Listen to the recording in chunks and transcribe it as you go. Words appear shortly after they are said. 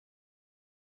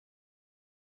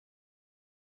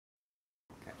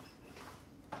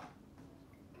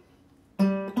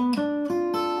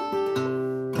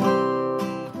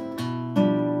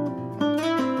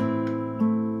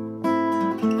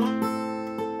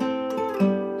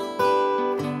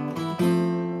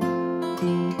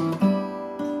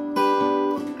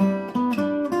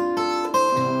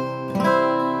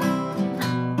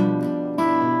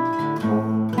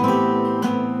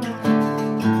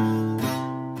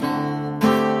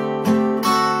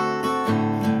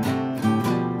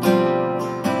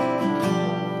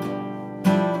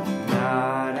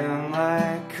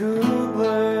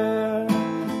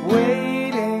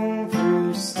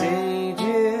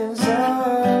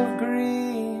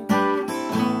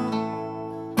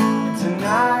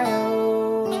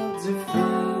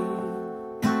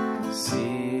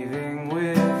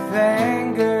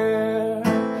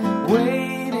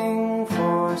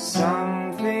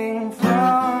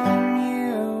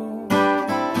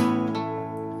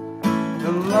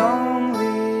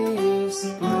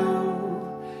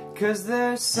'Cause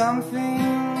there's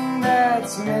something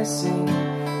that's missing,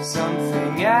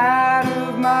 something out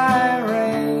of my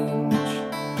range.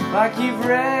 Like you've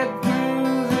read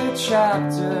through the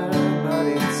chapter, but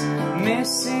it's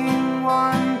missing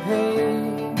one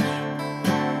page.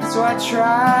 So I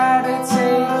try to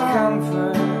take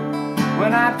comfort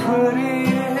when I put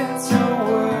it to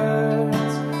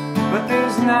words, but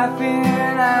there's nothing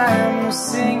I'm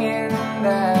singing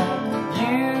that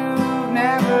you've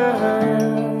never heard.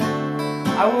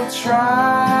 I will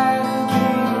try to be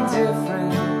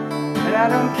different, but I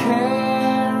don't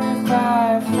care if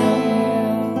I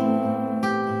fail.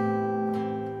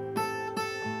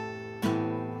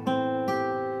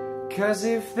 'Cause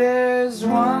if there's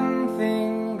one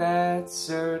thing that's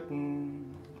certain,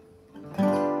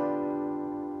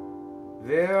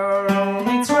 there are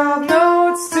only 12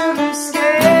 notes to the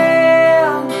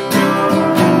scale.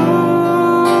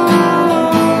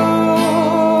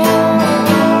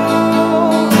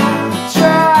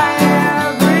 Try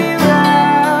every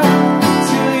route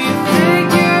till you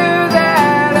figure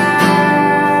that out.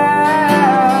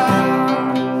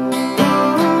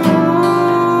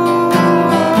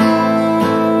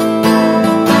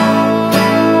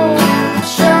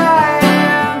 Try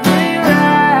every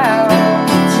route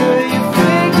till you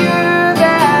figure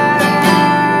that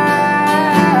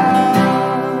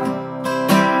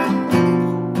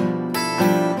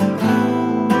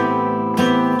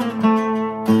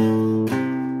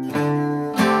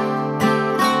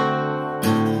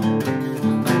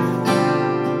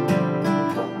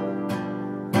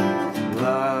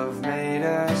Love made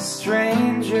us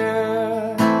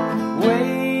stranger,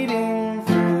 wading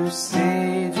through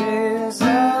stages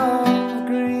of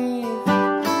grief,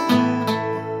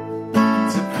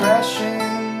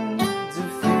 depression,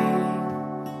 defeat,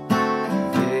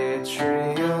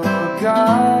 vitriol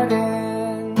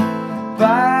garden,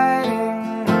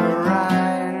 biting the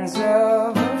rinds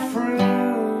of a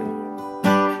fruit,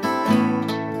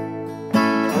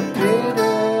 a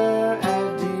bitter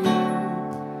adieu.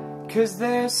 'Cause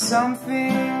there's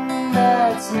something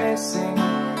that's missing,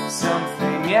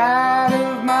 something out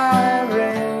of my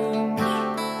range.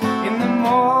 And the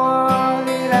more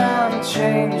that I'm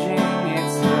changing,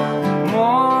 it's the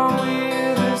more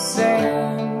we're the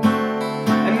same.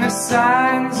 And the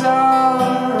signs all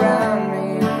around me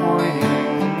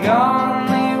pointing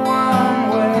only one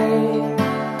way,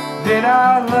 that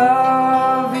our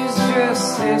love is just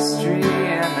history,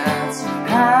 and that's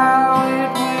how it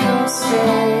will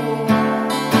stay.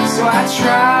 So I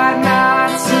try not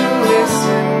to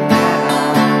listen,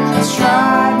 and I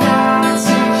try not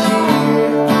to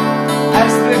hear,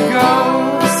 as the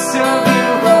ghost of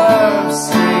your love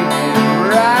screaming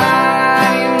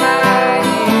right in my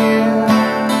ear.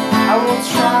 I will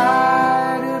try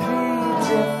to be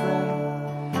different,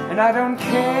 and I don't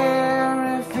care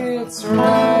if it's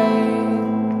right.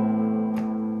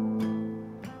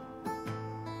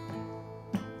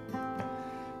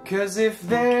 'Cause if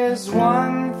there's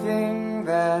one thing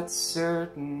that's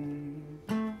certain,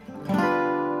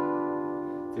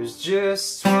 there's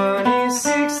just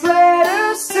 26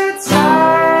 letters to type.